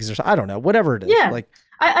gigs, or I don't know, whatever it is. Yeah. Like,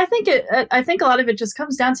 I think a lot of it just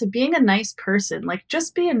comes down to being a nice person. Like,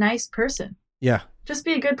 just be a nice person. Yeah. Just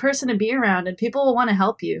be a good person to be around, and people will want to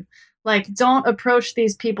help you. Like, don't approach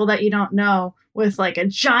these people that you don't know with like a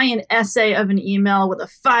giant essay of an email with a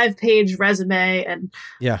 5-page resume and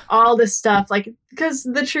all this stuff. Like, because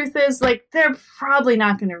the truth is, like, they're probably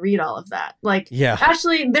not going to read all of that. Like,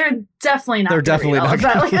 actually, they're definitely not. They're definitely not going to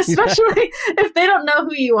read all of that. Like, especially if they don't know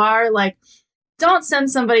who you are. Like, don't send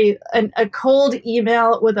somebody a cold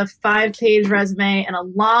email with a 5-page resume and a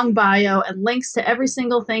long bio and links to every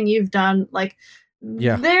single thing you've done. Like,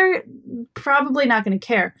 they're probably not going to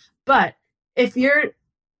care. But if you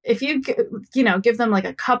give them like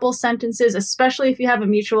a couple sentences, especially if you have a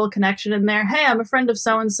mutual connection in there. Hey, I'm a friend of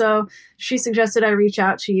so-and-so. She suggested I reach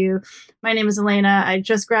out to you. My name is Elena. I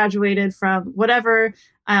just graduated from whatever.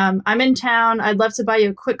 I'm in town. I'd love to buy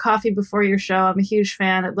you a quick coffee before your show. I'm a huge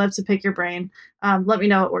fan. I'd love to pick your brain. Let me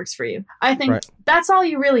know what works for you. I think that's all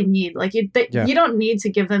you really need. Like, you don't need to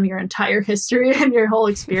give them your entire history and your whole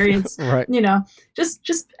experience. Right.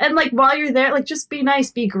 Just and like while you're there, like, just be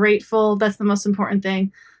nice, be grateful. That's the most important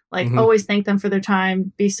thing. Like, always thank them for their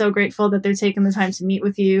time. Be so grateful that they're taking the time to meet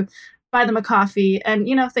with you. Buy them a coffee, and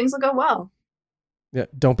things will go well. Yeah.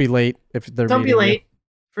 Don't be late if they're. Don't be late.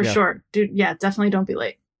 For sure. Dude, yeah, definitely don't be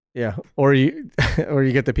late. Yeah. Or you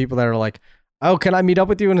get the people that are like, oh, can I meet up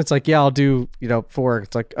with you? And it's like, yeah, I'll do, 4.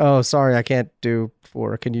 It's like, oh, sorry, I can't do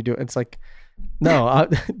 4. Can you do it? It's like, no,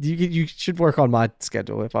 you should work on my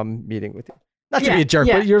schedule if I'm meeting with you. Not to be a jerk,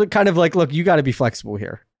 but you're kind of like, look, you got to be flexible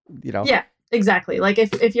here, Yeah, exactly. Like,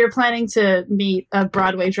 if you're planning to meet a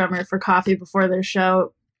Broadway drummer for coffee before their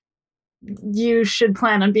show, you should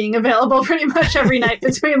plan on being available pretty much every night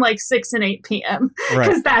between like 6 and 8 p.m.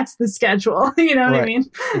 because that's the schedule. You know what I mean?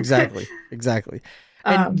 Exactly.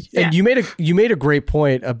 And you made a great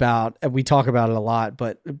point about, and we talk about it a lot,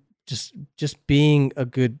 but just being a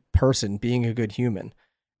good person, being a good human.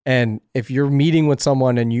 And if you're meeting with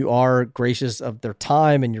someone and you are gracious of their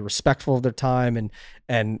time and you're respectful of their time,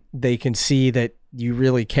 and they can see that you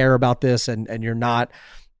really care about this, and you're not,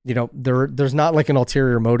 there's not like an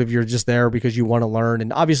ulterior motive. You're just there because you want to learn.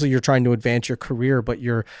 And obviously you're trying to advance your career, but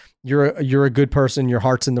you're a good person. Your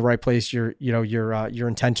heart's in the right place. Your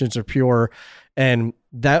intentions are pure. And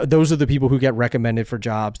those are the people who get recommended for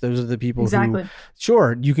jobs. Those are the people who,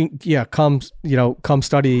 sure, you can, come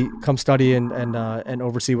study and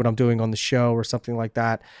oversee what I'm doing on the show or something like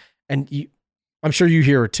that. And I'm sure you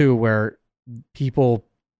hear it too, where people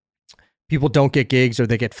don't get gigs, or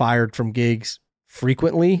they get fired from gigs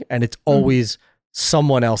frequently, and it's always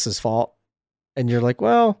someone else's fault. And you're like,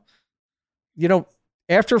 well,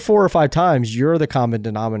 after 4 or 5 times, you're the common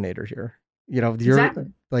denominator here.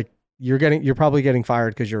 You're probably getting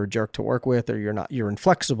fired because you're a jerk to work with, or you're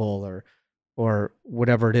inflexible, or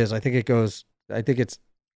whatever it is. I think it's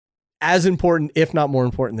as important, if not more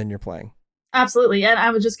important, than you're playing. Absolutely. And I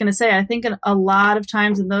was just going to say, I think a lot of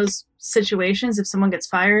times in those situations, if someone gets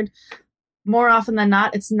fired, more often than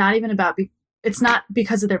not, it's not even it's not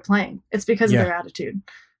because of their playing. It's because of their attitude.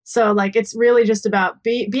 So like it's really just about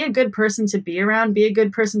be a good person to be around, be a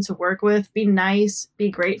good person to work with, be nice,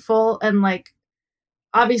 be grateful, and like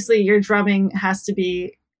obviously your drumming has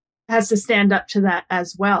to stand up to that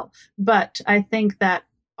as well. But I think that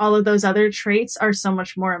all of those other traits are so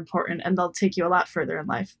much more important and they'll take you a lot further in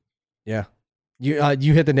life. Yeah.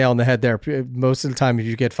 You hit the nail on the head there. Most of the time, if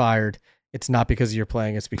you get fired, it's not because of your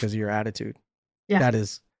playing; it's because of your attitude. Yeah.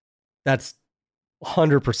 That's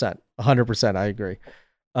 100%. I agree.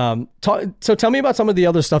 So tell me about some of the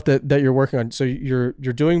other stuff that you're working on. So you're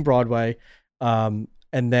doing Broadway, and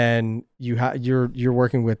then you're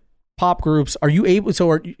working with pop groups. Are you able?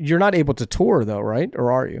 You're not able to tour though, right?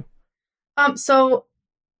 Or are you? So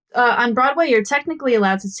on Broadway, you're technically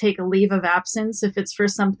allowed to take a leave of absence if it's for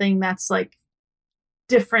something that's like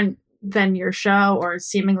different than your show or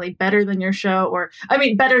seemingly better than your show, or I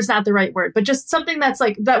mean better is not the right word, but just something that's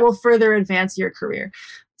like that will further advance your career.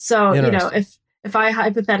 So if I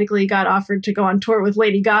hypothetically got offered to go on tour with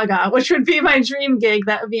Lady Gaga, which would be my dream gig,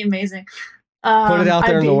 that would be amazing. Put it out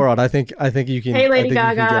there in the world. I think you can. Hey Lady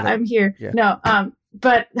Gaga, I'm here. Yeah. No,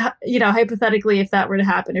 but hypothetically, if that were to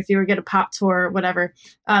happen, if you were to get a pop tour or whatever,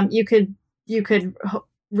 you could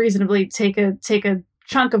reasonably take a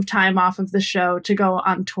chunk of time off of the show to go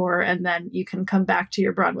on tour, and then you can come back to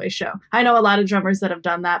your Broadway show. I know a lot of drummers that have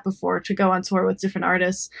done that before to go on tour with different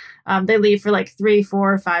artists. They leave for like 3,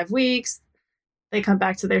 4, 5 weeks. They come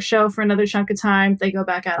back to their show for another chunk of time. They go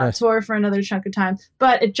back out on tour for another chunk of time.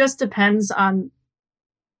 But it just depends on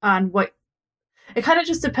what. It kind of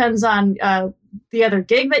just depends on the other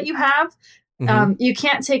gig that you have. Mm-hmm. You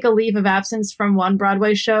can't take a leave of absence from one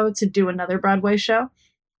Broadway show to do another Broadway show.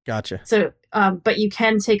 Gotcha. So, but you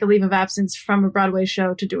can take a leave of absence from a Broadway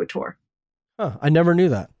show to do a tour. Huh, I never knew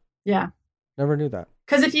that. Yeah. Never knew that.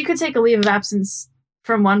 Because if you could take a leave of absence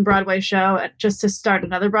from one Broadway show just to start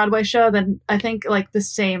another Broadway show, then I think like the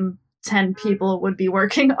same 10 people would be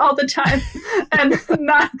working all the time. And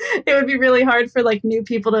it would be really hard for like new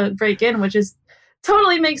people to break in, which is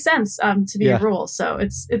totally makes sense to be a rule. So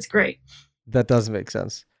it's great. That does make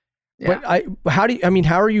sense. Yeah. But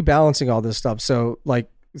how are you balancing all this stuff? So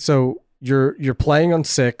you're playing on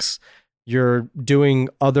 6, you're doing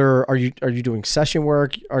are you doing session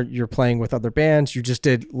work? You're playing with other bands? You just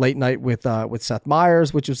did Late Night with Seth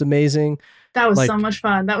Meyers, which was amazing. That was so much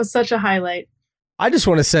fun. That was such a highlight. I just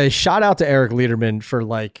want to say shout out to Eric Lederman for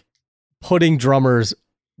like putting drummers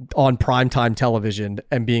on primetime television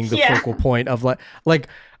and being the focal point of like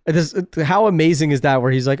this. How amazing is that?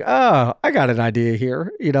 Where he's like, oh, I got an idea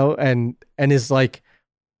here, and is like.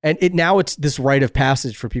 And it's this rite of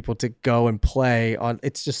passage for people to go and play on.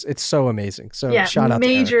 It's so amazing. So shout out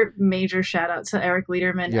major shout out to Eric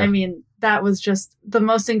Lederman. Yeah. I mean, that was just the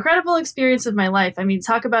most incredible experience of my life. I mean,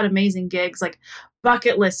 talk about amazing gigs, like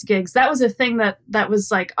bucket list gigs. That was a thing that was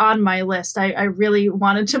like on my list. I really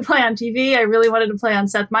wanted to play on TV. I really wanted to play on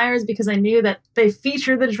Seth Meyers because I knew that they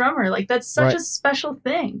feature the drummer. Like that's such a special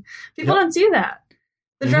thing. People don't do that.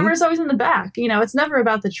 The drummer is always in the back. It's never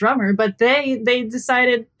about the drummer, but they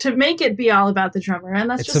decided to make it be all about the drummer. And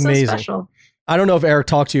that's just amazing. So special. I don't know if Eric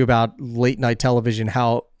talked to you about late night television,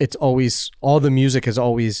 how it's always, all the music has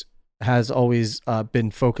always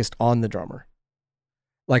been focused on the drummer.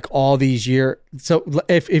 Like all these years. So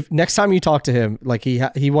if next time you talk to him, like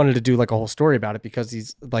he wanted to do like a whole story about it because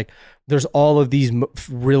he's like, there's all of these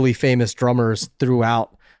really famous drummers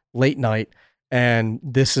throughout late night. And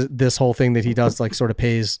this whole thing that he does like sort of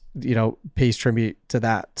pays tribute to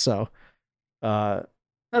that. So, but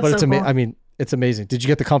it's amazing. I mean, it's amazing. Did you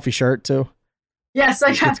get the comfy shirt too? Yes,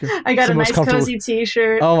 I got a nice cozy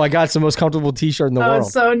t-shirt. Oh my God, it's the most comfortable t-shirt in the world.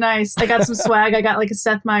 It's so nice. I got some swag. I got like a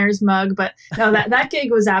Seth Meyers mug, but no, that gig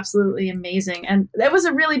was absolutely amazing. And that was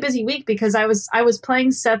a really busy week because I was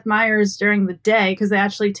playing Seth Meyers during the day because they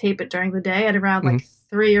actually tape it during the day at around like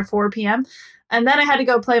 3 or 4 p.m. And then I had to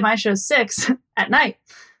go play my show 6 at night.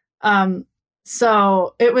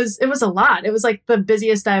 So it was a lot. It was like the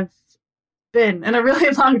busiest I've been in a really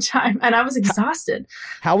long time, and I was exhausted.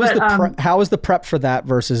 How was the prep for that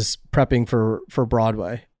versus prepping for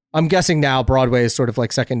Broadway? I'm guessing now Broadway is sort of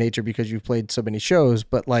like second nature because you've played so many shows,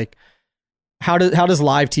 but like how does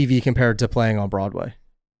live TV compare to playing on Broadway?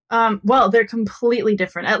 Well, they're completely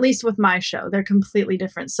different. At least with my show, they're completely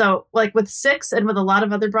different. So like with 6 and with a lot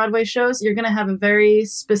of other Broadway shows, you're going to have a very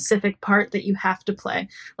specific part that you have to play.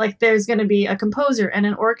 Like there's going to be a composer and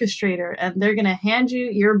an orchestrator, and they're going to hand you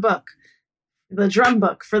your book, the drum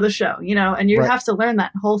book for the show, and you have to learn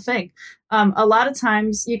that whole thing. A lot of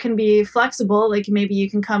times you can be flexible. Like maybe you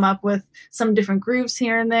can come up with some different grooves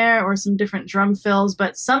here and there or some different drum fills,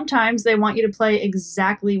 but sometimes they want you to play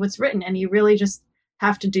exactly what's written, and you really just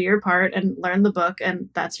have to do your part and learn the book, and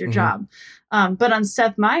that's your job. But on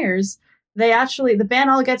Seth Meyers, the band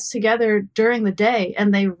all gets together during the day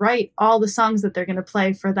and they write all the songs that they're going to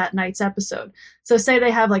play for that night's episode. So say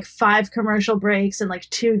they have like 5 commercial breaks and like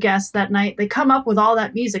 2 guests that night, they come up with all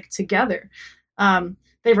that music together.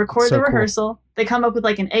 They record the rehearsal. Cool. They come up with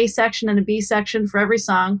like an A section and a B section for every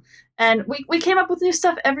song. And we came up with new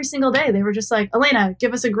stuff every single day. They were just like, Elena,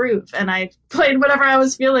 give us a groove. And I played whatever I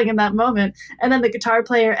was feeling in that moment. And then the guitar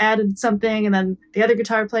player added something. And then the other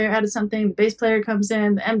guitar player added something. The bass player comes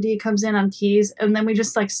in. The MD comes in on keys. And then we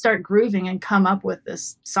just like start grooving and come up with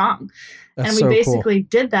this song. That's and we basically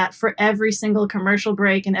did that for every single commercial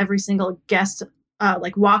break and every single guest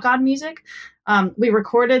like walk-on music. We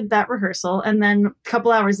recorded that rehearsal. And then a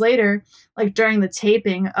couple hours later, like during the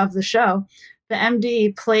taping of the show, the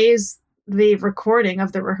MD plays the recording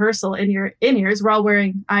of the rehearsal in your in-ears. We're all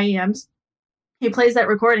wearing IEMs. He plays that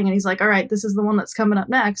recording and he's like, all right, this is the one that's coming up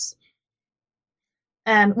next.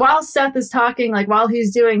 And while Seth is talking, like while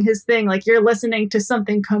he's doing his thing, like you're listening to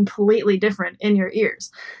something completely different in your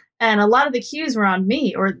ears. And a lot of the cues were on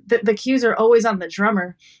me, or the cues are always on the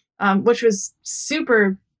drummer, which was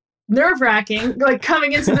super nerve-wracking, like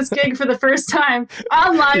coming into this gig for the first time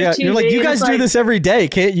on live TV. You're like, you guys do this every day.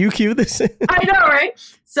 Can't you cue this? I know, right?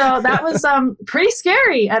 So that was pretty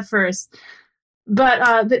scary at first.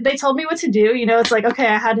 But they told me what to do. You know, it's like, okay,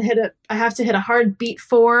 I have to hit a hard beat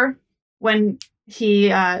 4 when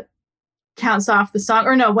he counts off the song.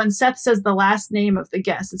 Or no, when Seth says the last name of the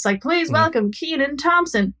guest. It's like, please welcome Kenan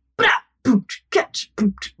Thompson.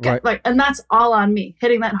 Right. Like, and that's all on me,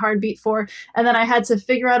 hitting that hard beat 4. And then I had to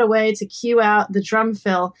figure out a way to cue out the drum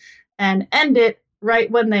fill and end it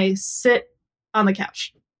right when they sit on the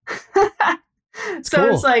couch. So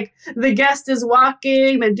cool. It's like the guest is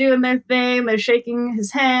walking, they're doing their thing, they're shaking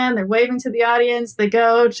his hand, they're waving to the audience, they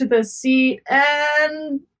go to the seat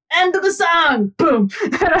and end of the song. Boom.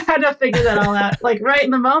 And I had to figure that all out, like right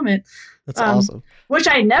in the moment. That's awesome. Which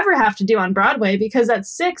I never have to do on Broadway because at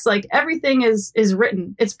 6, like everything is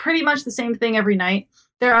written. It's pretty much the same thing every night.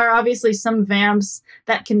 There are obviously some vamps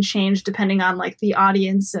that can change depending on like the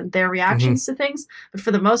audience and their reactions to things. But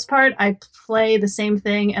for the most part, I play the same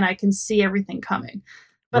thing and I can see everything coming.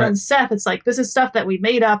 But on Seth, it's like, this is stuff that we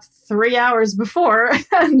made up 3 hours before.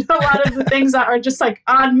 And a lot of the things are just like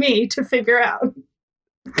on me to figure out.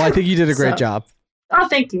 Well, I think you did a great job. Oh,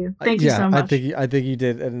 thank you. Thank you so much. I think you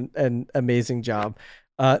did an amazing job.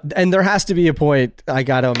 And there has to be a point, I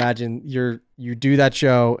got to imagine, you do that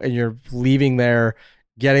show and you're leaving there,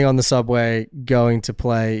 getting on the subway, going to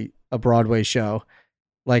play a Broadway show.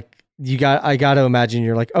 Like I got to imagine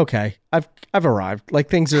you're like, okay, I've arrived. Like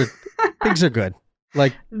things are good.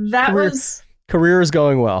 Like career is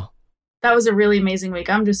going well. That was a really amazing week.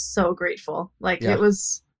 I'm just so grateful. Like it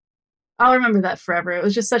was. I'll remember that forever. It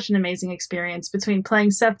was just such an amazing experience between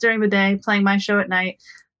playing Seth during the day, playing my show at night,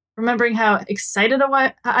 remembering how excited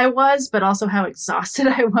I was, but also how exhausted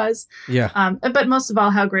I was. Yeah. But most of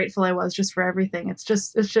all, how grateful I was just for everything. It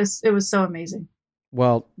was so amazing.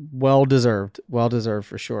 Well deserved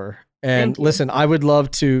for sure. And listen, I would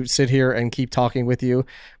love to sit here and keep talking with you,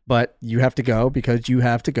 but you have to go because you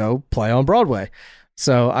have to go play on Broadway.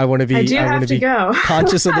 So I want to be go.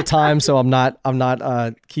 conscious of the time. So I'm not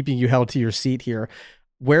keeping you held to your seat here.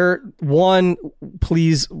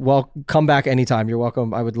 Please, come back anytime. You're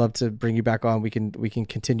welcome. I would love to bring you back on. We can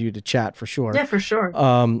continue to chat for sure. Yeah, for sure.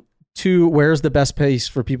 2, where's the best place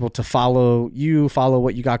for people to follow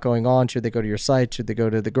what you got going on? Should they go to your site? Should they go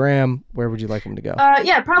to the Gram? Where would you like them to go?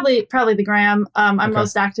 Yeah, probably the Gram. I'm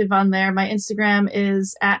most active on there. My Instagram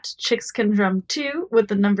is @chickscandrum2 with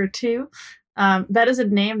the number 2. That is a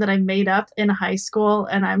name that I made up in high school,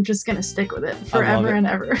 and I'm just going to stick with it forever and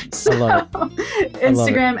ever. So,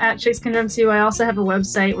 Instagram @chickscandrum2. I also have a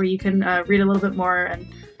website where you can read a little bit more and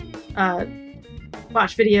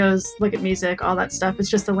watch videos, look at music, all that stuff. It's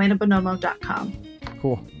just elenabonomo.com.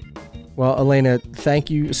 Cool. Well, Elena, thank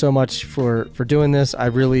you so much for doing this. I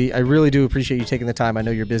really do appreciate you taking the time. I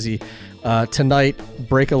know you're busy. Tonight,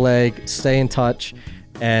 break a leg, stay in touch,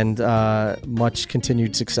 and much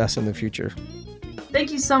continued success in the future.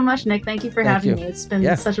 Thank you so much, Nick. Thank you for having me. It's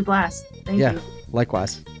been such a blast. Thank you.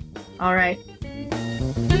 Likewise. All right.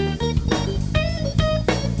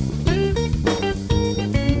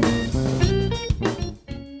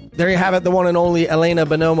 There you have it, the one and only Elena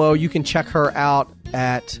Bonomo. You can check her out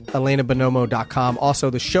at elenabonomo.com.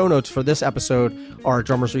 Also, the show notes for this episode are at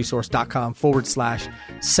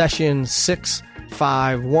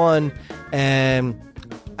drummersresource.com/session651. And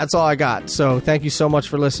that's all I got. So thank you so much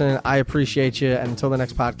for listening. I appreciate you. And until the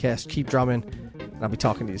next podcast, keep drumming. And I'll be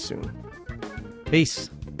talking to you soon.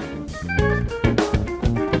 Peace.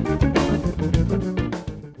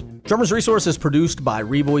 Drummer's Resource is produced by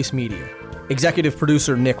Revoice Media. Executive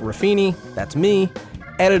producer Nick Ruffini, that's me.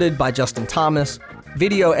 Edited by Justin Thomas.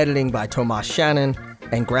 Video editing by Tomas Shannon.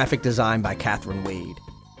 And graphic design by Catherine Wade.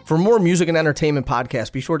 For more music and entertainment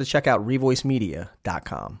podcasts, be sure to check out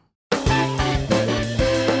revoicemedia.com.